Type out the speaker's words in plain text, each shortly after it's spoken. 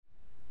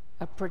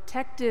A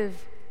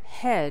protective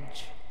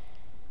hedge.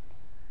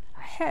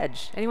 A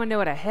hedge. Anyone know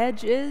what a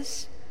hedge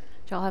is?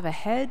 Do y'all have a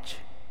hedge?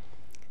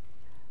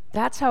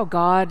 That's how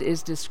God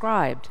is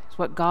described. It's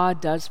what God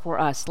does for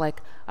us,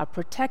 like a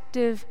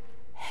protective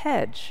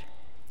hedge.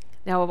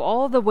 Now, of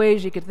all the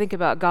ways you could think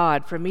about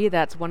God, for me,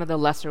 that's one of the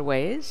lesser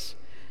ways.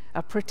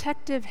 A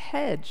protective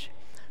hedge.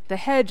 The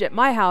hedge at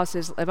my house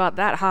is about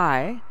that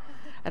high.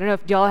 I don't know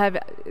if y'all have,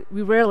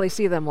 we rarely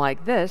see them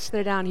like this.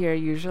 They're down here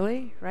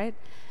usually, right?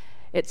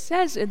 It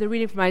says in the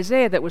reading from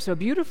Isaiah that was so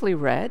beautifully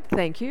read,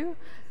 thank you,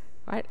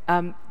 right?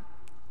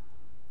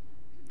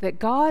 That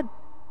God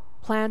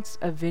plants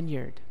a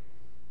vineyard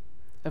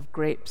of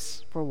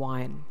grapes for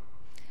wine.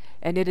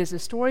 And it is a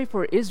story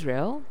for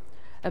Israel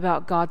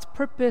about God's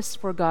purpose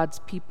for God's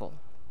people.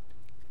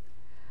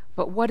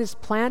 But what is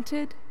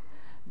planted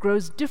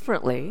grows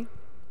differently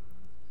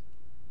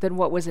than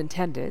what was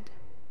intended.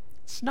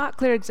 It's not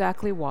clear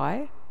exactly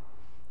why,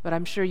 but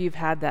I'm sure you've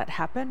had that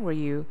happen where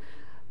you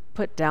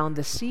put down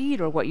the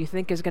seed or what you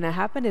think is going to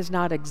happen is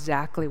not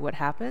exactly what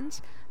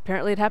happens.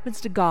 Apparently it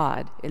happens to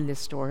God in this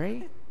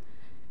story.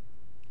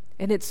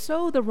 And it's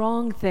so the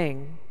wrong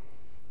thing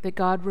that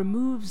God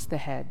removes the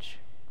hedge,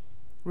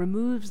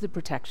 removes the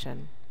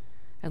protection,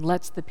 and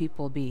lets the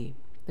people be.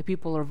 The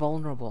people are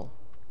vulnerable,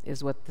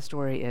 is what the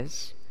story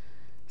is.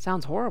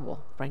 Sounds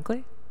horrible,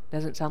 frankly.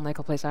 Doesn't sound like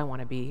a place I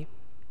want to be.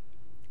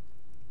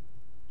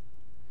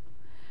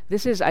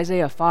 This is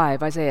Isaiah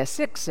 5. Isaiah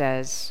 6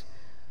 says,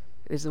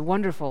 is a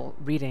wonderful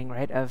reading,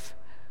 right, of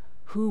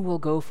who will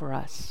go for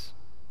us?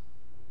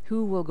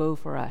 Who will go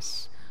for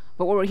us?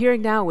 But what we're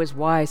hearing now is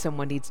why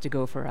someone needs to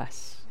go for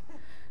us.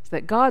 It's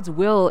that God's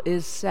will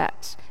is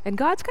set. And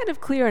God's kind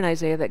of clear in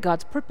Isaiah that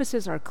God's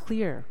purposes are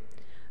clear.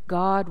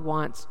 God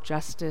wants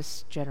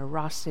justice,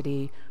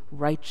 generosity,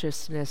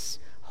 righteousness,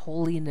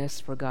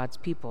 holiness for God's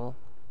people.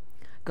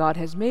 God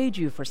has made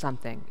you for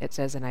something, it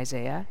says in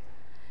Isaiah.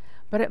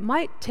 But it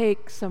might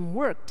take some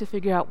work to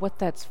figure out what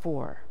that's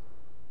for.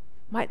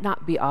 Might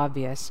not be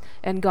obvious.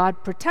 And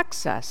God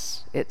protects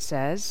us, it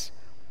says,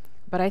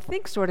 but I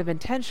think sort of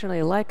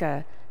intentionally like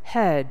a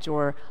hedge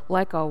or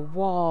like a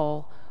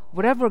wall,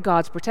 whatever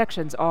God's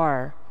protections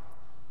are,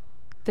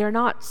 they're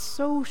not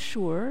so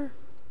sure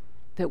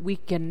that we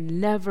can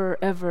never,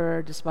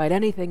 ever, despite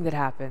anything that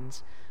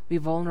happens, be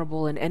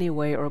vulnerable in any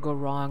way or go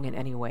wrong in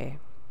any way.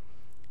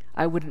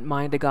 I wouldn't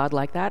mind a God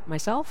like that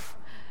myself,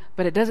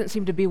 but it doesn't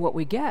seem to be what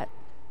we get.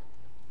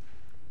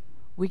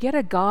 We get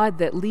a God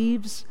that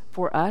leaves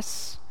for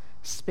us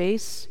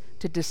space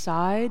to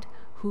decide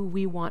who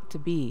we want to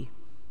be,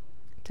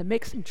 to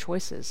make some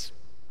choices.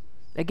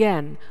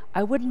 Again,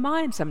 I wouldn't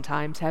mind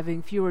sometimes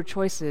having fewer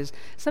choices.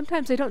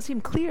 Sometimes they don't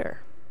seem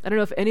clear. I don't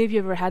know if any of you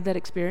ever had that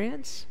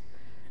experience.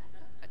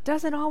 It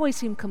doesn't always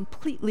seem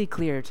completely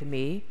clear to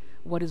me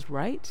what is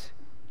right,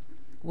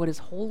 what is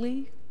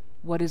holy,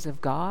 what is of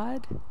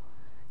God,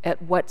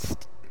 at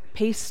what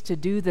pace to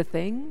do the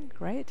thing,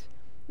 right?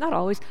 Not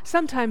always.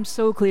 Sometimes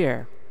so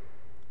clear,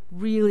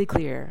 really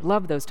clear.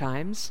 Love those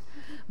times.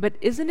 But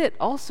isn't it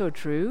also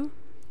true,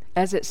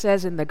 as it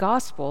says in the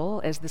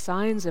gospel, as the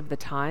signs of the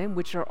time,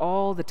 which are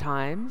all the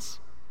times,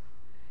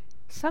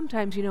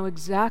 sometimes you know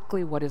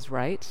exactly what is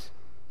right,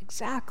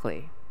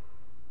 exactly.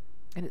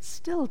 And it's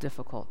still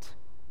difficult.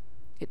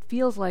 It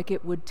feels like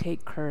it would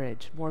take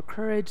courage, more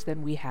courage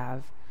than we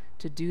have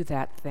to do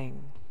that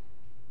thing.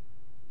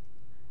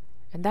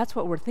 And that's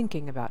what we're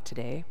thinking about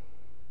today.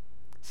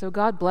 So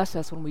God bless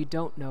us when we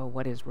don't know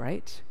what is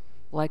right,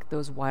 like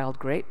those wild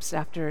grapes.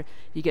 After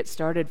you get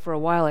started for a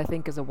while, I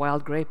think as a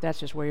wild grape, that's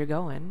just where you're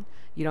going.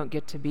 You don't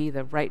get to be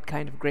the right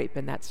kind of grape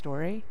in that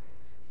story.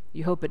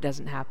 You hope it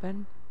doesn't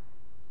happen.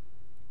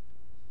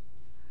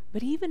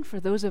 But even for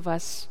those of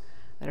us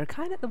that are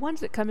kind of the ones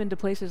that come into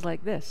places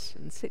like this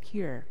and sit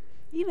here,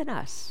 even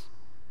us,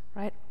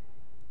 right?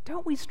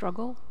 Don't we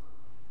struggle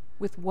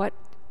with what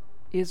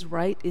is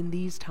right in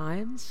these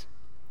times?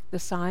 The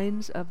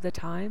signs of the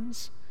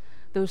times?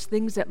 Those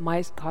things that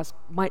might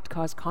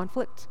cause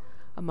conflict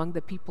among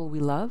the people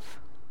we love,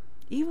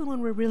 even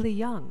when we're really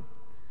young.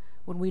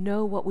 When we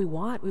know what we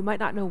want, we might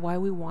not know why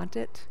we want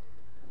it.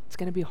 It's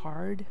going to be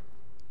hard.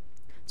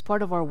 It's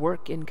part of our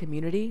work in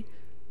community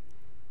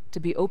to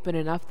be open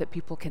enough that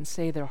people can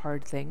say their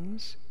hard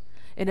things.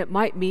 And it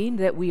might mean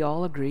that we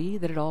all agree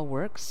that it all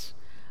works.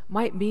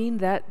 Might mean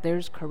that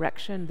there's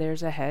correction,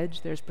 there's a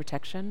hedge, there's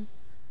protection,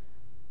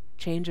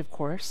 change of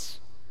course.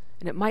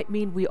 And it might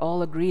mean we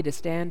all agree to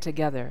stand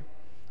together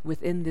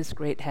within this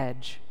great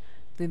hedge,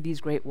 within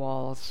these great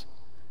walls,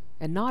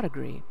 and not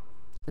agree.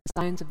 The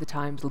signs of the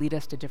times lead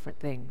us to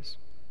different things.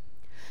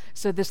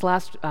 So this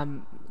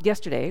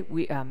yesterday,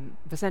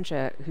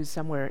 Vicentia, who's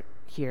somewhere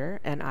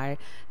here, and I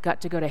got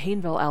to go to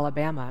Hayneville,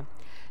 Alabama,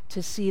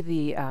 to see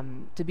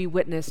to be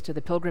witness to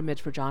the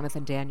pilgrimage for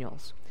Jonathan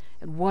Daniels.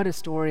 And what a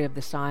story of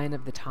the sign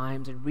of the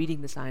times and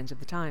reading the signs of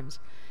the times.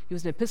 He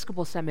was an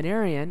Episcopal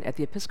seminarian at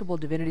the Episcopal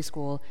Divinity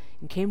School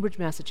in Cambridge,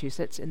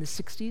 Massachusetts in the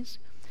 60s,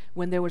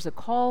 when there was a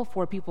call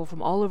for people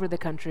from all over the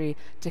country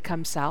to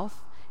come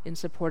south in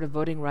support of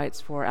voting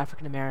rights for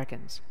African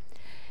Americans.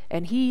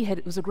 And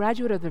was a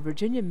graduate of the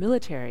Virginia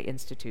Military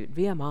Institute,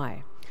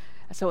 VMI.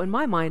 So in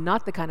my mind,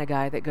 not the kind of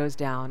guy that goes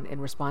down in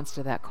response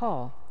to that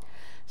call.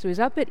 So he's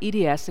up at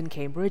EDS in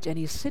Cambridge, and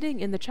he's sitting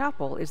in the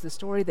chapel, is the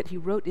story that he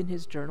wrote in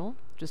his journal,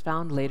 which was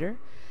found later,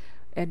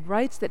 and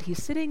writes that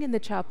he's sitting in the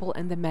chapel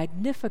and the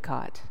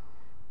Magnificat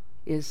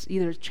is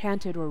either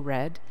chanted or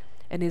read,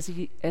 and as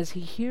he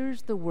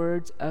hears the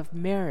words of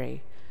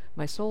Mary,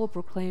 my soul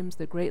proclaims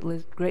the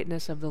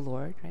greatness of the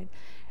Lord, right?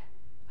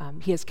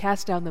 He has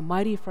cast down the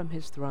mighty from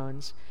his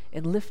thrones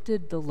and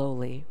lifted the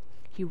lowly.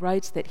 He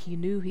writes that he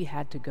knew he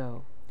had to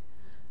go.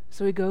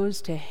 So he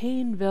goes to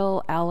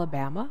Hayneville,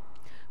 Alabama,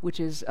 which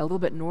is a little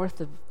bit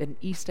north of and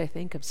east, I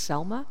think, of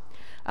Selma.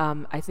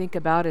 I think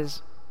about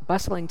as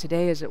bustling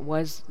today as it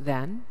was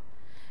then,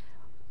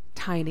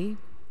 tiny.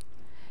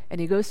 And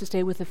he goes to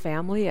stay with the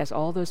family, as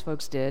all those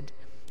folks did,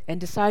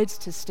 and decides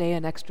to stay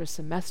an extra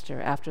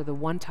semester after the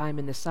one time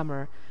in the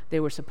summer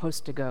they were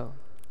supposed to go.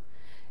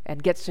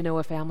 And gets to know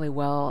a family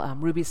well.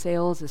 Ruby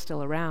Sales is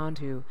still around,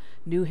 who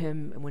knew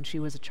him when she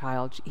was a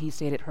child. He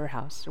stayed at her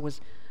house, or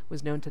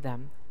was known to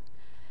them.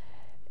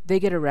 They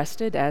get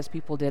arrested, as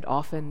people did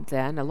often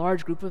then, a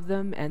large group of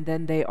them, and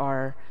then they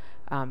are,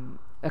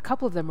 a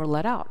couple of them are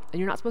let out. And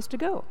you're not supposed to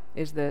go,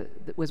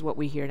 was what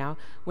we hear now.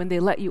 When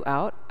they let you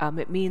out,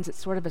 it means it's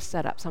sort of a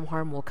setup. Some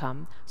harm will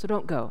come, so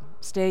don't go.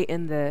 Stay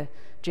in the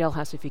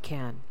jailhouse if you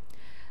can.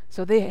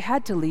 So they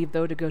had to leave,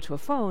 though, to go to a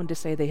phone to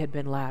say they had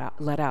been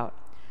let out.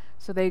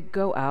 So they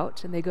go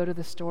out, and they go to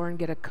the store and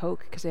get a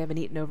Coke because they haven't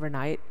eaten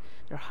overnight.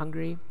 They're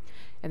hungry,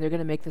 and they're going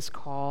to make this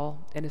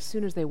call. And as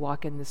soon as they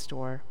walk in the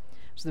store,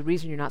 so the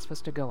reason you're not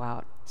supposed to go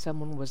out,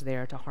 someone was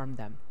there to harm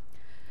them.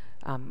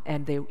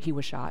 And he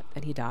was shot,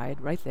 and he died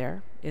right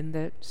there in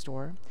the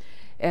store.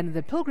 And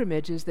the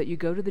pilgrimage is that you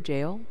go to the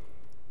jail,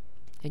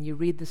 and you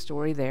read the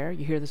story there.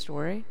 You hear the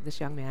story, this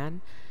young man.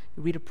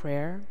 You read a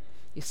prayer.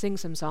 You sing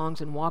some songs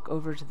and walk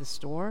over to the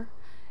store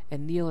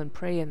and kneel and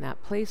pray in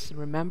that place and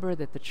remember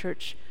that the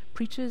church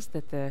preaches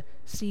that the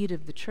seed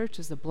of the church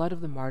is the blood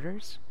of the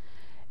martyrs.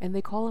 And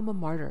they call him a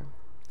martyr.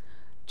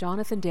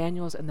 Jonathan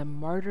Daniels and the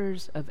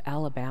martyrs of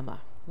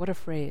Alabama. What a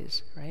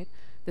phrase, right?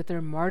 That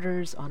they're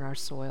martyrs on our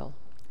soil.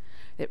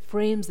 It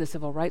frames the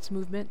civil rights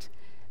movement,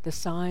 the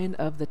sign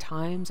of the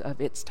times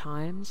of its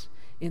times,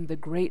 in the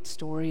great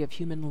story of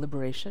human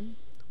liberation,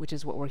 which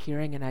is what we're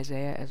hearing in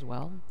Isaiah as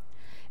well.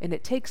 And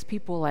it takes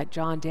people like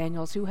John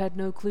Daniels, who had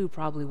no clue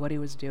probably what he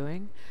was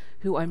doing,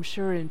 who I'm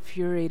sure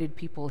infuriated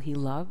people he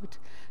loved,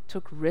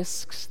 took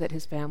risks that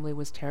his family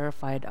was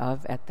terrified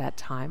of at that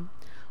time,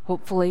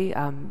 hopefully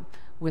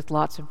with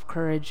lots of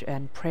courage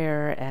and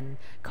prayer and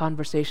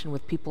conversation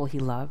with people he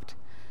loved,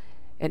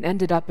 and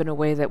ended up in a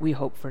way that we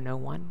hope for no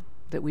one,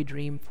 that we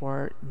dream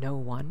for no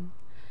one,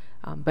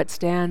 but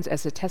stands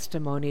as a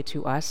testimony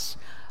to us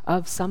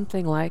of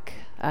something like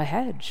a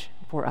hedge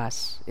for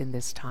us in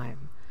this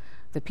time.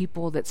 The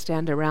people that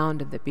stand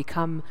around and that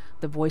become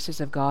the voices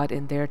of God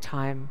in their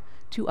time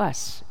to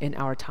us in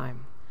our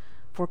time,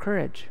 for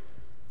courage,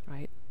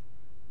 right?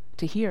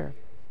 To hear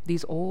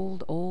these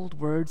old, old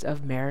words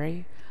of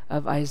Mary,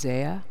 of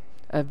Isaiah,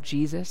 of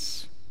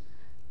Jesus,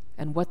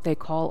 and what they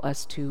call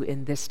us to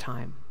in this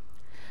time.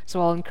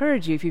 So I'll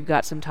encourage you, if you've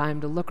got some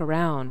time, to look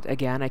around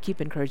again. I keep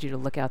encouraging you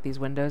to look out these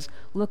windows.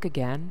 Look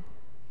again,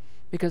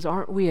 because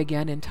aren't we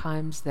again in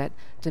times that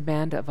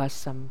demand of us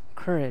some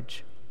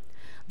courage?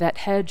 That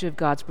hedge of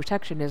God's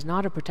protection is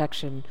not a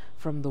protection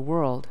from the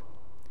world.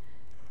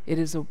 It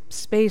is a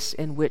space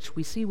in which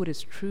we see what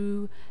is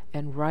true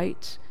and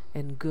right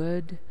and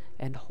good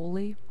and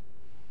holy,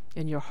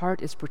 and your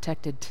heart is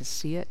protected to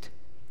see it,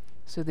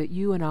 so that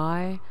you and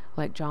I,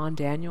 like John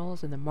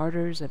Daniels and the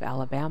martyrs of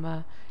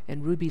Alabama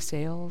and Ruby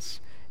Sales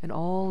and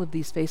all of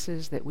these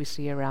faces that we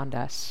see around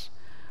us,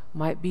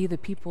 might be the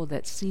people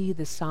that see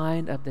the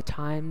sign of the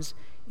times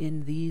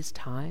in these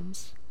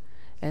times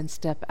and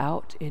step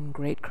out in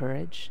great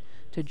courage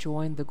to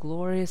join the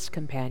glorious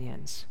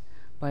companions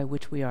by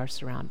which we are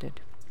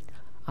surrounded.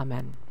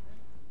 Amen.